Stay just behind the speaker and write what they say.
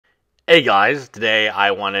Hey guys, today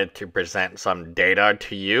I wanted to present some data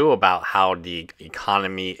to you about how the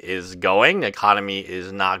economy is going. The economy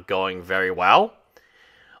is not going very well.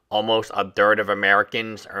 Almost a third of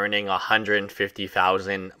Americans earning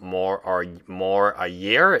 $150,000 more a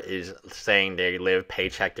year is saying they live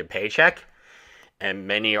paycheck to paycheck, and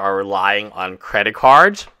many are relying on credit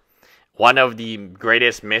cards. One of the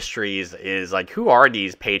greatest mysteries is who are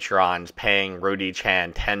these patrons paying Rudy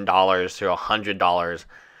Chan $10 to $100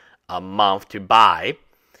 a month to buy,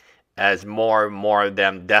 as more and more of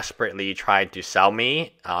them desperately try to sell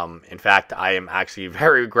me. In fact, I am actually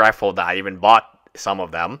very regretful that I even bought some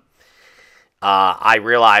of them. I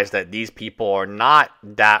realized that these people are not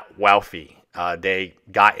that wealthy. They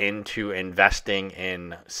got into investing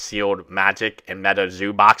in sealed magic and meta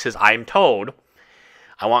zoo boxes. I am told,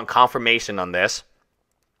 I want confirmation on this,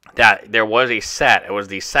 that there was a set. It was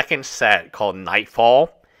the second set called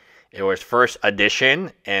Nightfall. It was first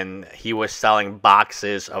edition, and he was selling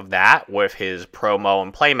boxes of that with his promo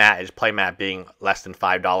and playmat, his playmat being less than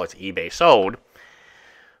 $5 eBay sold,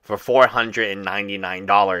 for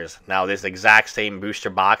 $499. Now, this exact same booster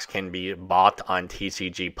box can be bought on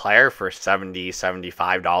TCG Player for $70,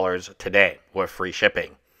 $75 today with free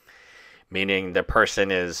shipping. Meaning the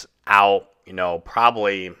person is out,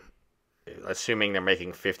 probably, assuming they're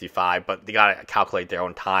making 55, but they got to calculate their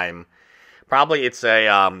own time. Probably it's a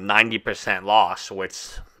 90% loss, which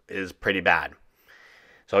is pretty bad.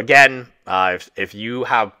 So again, if you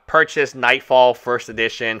have purchased Nightfall First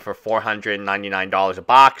Edition for $499 a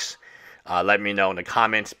box, let me know in the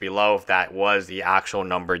comments below if that was the actual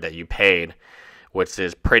number that you paid, which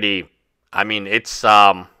is pretty. I mean, it's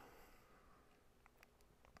a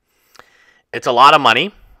lot of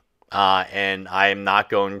money, and I am not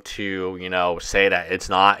going to say that it's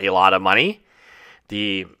not a lot of money.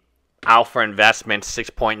 The Alpha Investment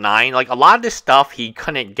 6.9, a lot of this stuff he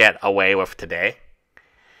couldn't get away with today.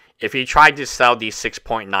 If he tried to sell the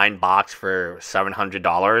 6.9 box for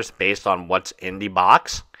 $700 based on what's in the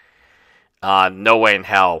box, no way in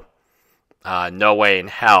hell. No way in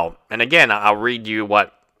hell. And again, I'll read you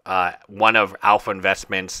what one of Alpha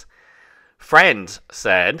Investment's friends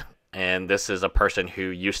said, and this is a person who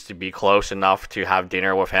used to be close enough to have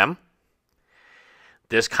dinner with him.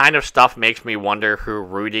 This kind of stuff makes me wonder who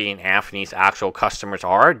Rudy and Anthony's actual customers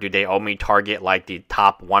are. Do they only target the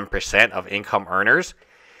top 1% of income earners?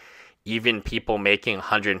 Even people making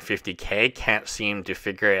 $150K can't seem to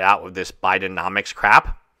figure it out with this Bidenomics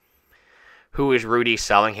crap. Who is Rudy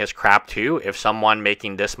selling his crap to? If someone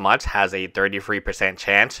making this much has a 33%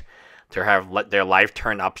 chance to have let their life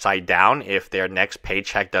turn upside down if their next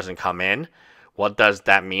paycheck doesn't come in, what does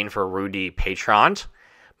that mean for Rudy patrons?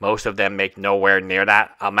 Most of them make nowhere near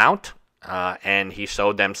that amount, and he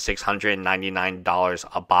sold them $699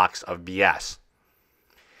 a box of BS.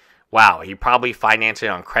 Wow, he probably financed it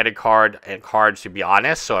on credit card and cards, to be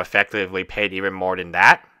honest, so effectively paid even more than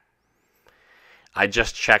that. I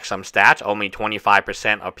just checked some stats. Only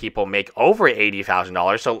 25% of people make over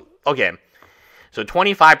 $80,000. So, okay, so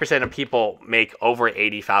 25% of people make over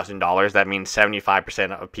 $80,000. That means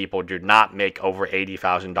 75% of people do not make over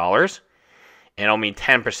 $80,000. And only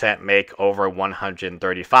 10% make over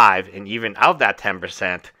 135, and even of that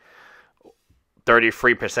 10%,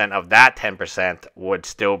 33% of that 10% would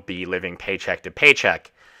still be living paycheck to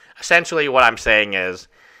paycheck. Essentially, what I'm saying is,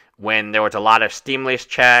 when there was a lot of stimulus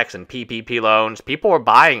checks and PPP loans, people were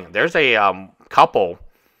buying. There's a couple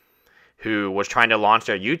who was trying to launch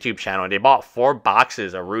their YouTube channel. They bought 4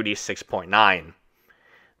 boxes of Rudy 6.9.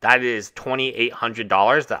 That is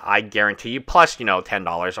 $2,800 that I guarantee you, plus,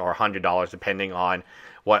 $10 or $100 depending on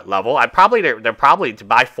what level. They're probably, to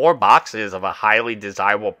buy 4 boxes of a highly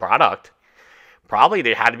desirable product, probably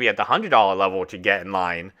they had to be at the $100 level to get in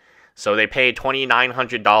line. So they paid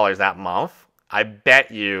 $2,900 that month. I bet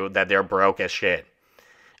you that they're broke as shit.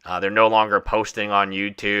 They're no longer posting on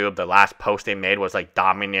YouTube. The last post they made was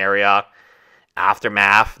Dominaria,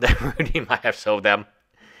 Aftermath, that Rudy might have sold them.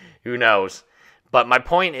 Who knows? But my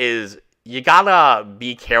point is, you gotta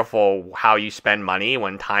be careful how you spend money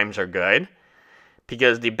when times are good.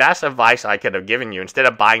 Because the best advice I could have given you, instead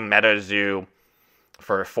of buying MetaZoo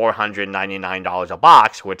for $499 a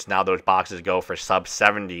box, which now those boxes go for sub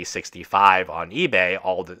 $70, $65 on eBay,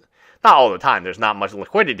 not all the time, there's not much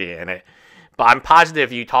liquidity in it. But I'm positive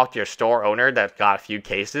if you talk to your store owner that's got a few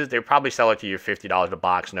cases, they'll probably sell it to you $50 a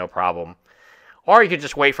box, no problem. Or you could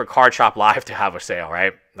just wait for Card Shop Live to have a sale,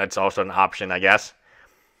 right? That's also an option, I guess.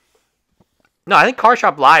 No, I think Card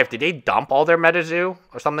Shop Live, did they dump all their MetaZoo?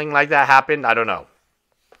 Or something like that happened? I don't know.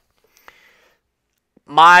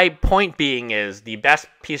 My point being is, the best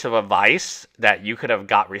piece of advice that you could have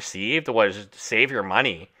received was save your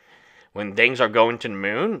money. When things are going to the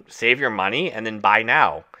moon, save your money and then buy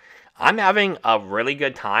now. I'm having a really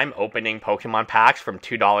good time opening Pokemon packs from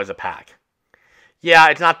 $2 a pack. Yeah,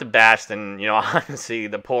 it's not the best, and, you know, honestly,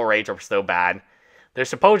 the pull rates are still bad. They're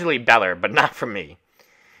supposedly better, but not for me.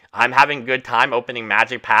 I'm having a good time opening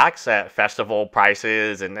Magic packs at festival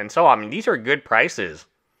prices and so on. I mean, these are good prices.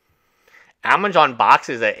 Amazon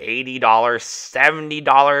boxes at $80,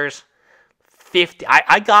 $70, $50.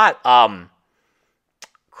 I got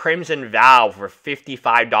Crimson Valve for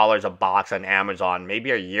 $55 a box on Amazon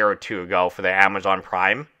maybe a year or two ago for the Amazon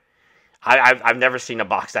Prime. I've never seen a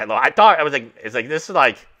box that low. I thought I was like, it's like, this is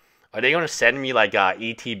like, are they going to send me like a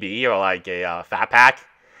ETB or like a Fat Pack?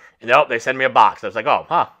 Nope, they send me a box. I was like, oh,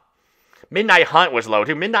 huh. Midnight Hunt was low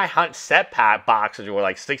too. Midnight Hunt set pack boxes were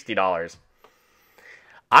like $60.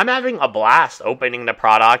 I'm having a blast opening the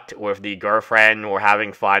product with the girlfriend. We're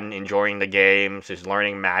having fun, enjoying the games, just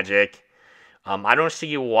learning Magic. I don't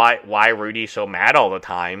see why Rudy's so mad all the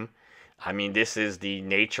time. I mean, this is the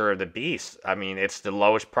nature of the beast. I mean, it's the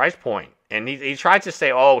lowest price point. And he tried to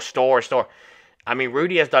say, oh, store. I mean,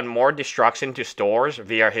 Rudy has done more destruction to stores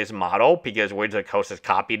via his model, because WIXOSS has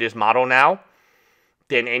copied his model now,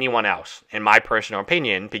 than anyone else, in my personal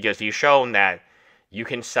opinion, because he's shown that you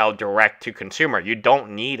can sell direct to consumer. You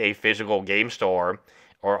don't need a physical game store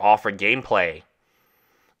or offer gameplay.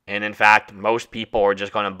 And in fact, most people are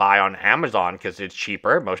just going to buy on Amazon because it's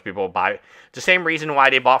cheaper. Most people buy. It's the same reason why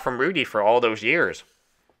they bought from Rudy for all those years.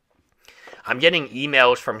 I'm getting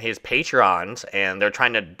emails from his Patreons, and they're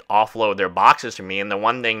trying to offload their boxes to me. And the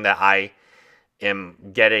one thing that I am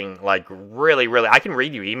getting, like, really, I can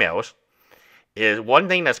read you emails, is one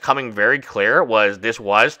thing that's coming very clear was this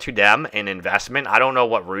was, to them, an investment. I don't know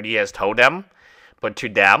what Rudy has told them, but to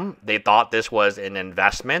them, they thought this was an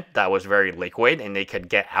investment that was very liquid and they could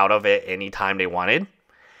get out of it anytime they wanted.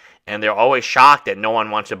 And they're always shocked that no one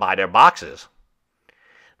wants to buy their boxes.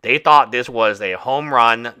 They thought this was a home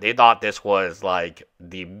run. They thought this was like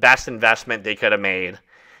the best investment they could have made.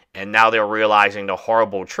 And now they're realizing the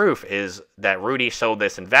horrible truth is that Rudy sold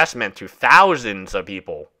this investment to thousands of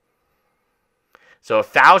people. So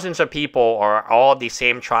thousands of people are all at the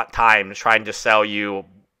same time trying to sell you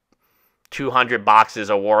 200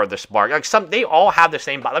 boxes of War of the Spark. Like they all have the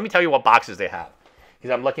same box. Let me tell you what boxes they have,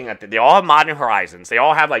 because I'm looking at they all have Modern Horizons. They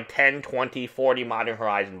all have like 10, 20, 40 Modern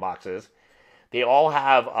Horizon boxes. They all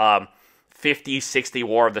have 50, 60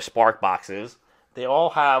 War of the Spark boxes. They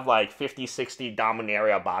all have like 50, 60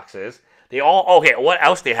 Dominaria boxes. They all, okay, what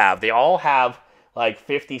else they have? They all have like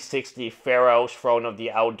 50, 60 Pharaoh's Throne of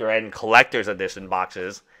the Eldraine Collector's Edition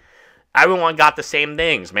boxes. Everyone got the same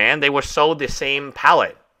things, man. They were sold the same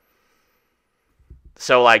palette.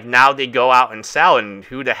 So, like, now they go out and sell, and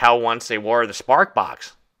who the hell wants a War of the Spark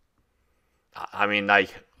box? I mean,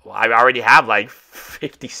 like, I already have, like,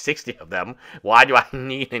 50, 60 of them. Why do I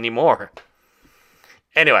need any more?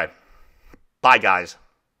 Anyway, bye, guys.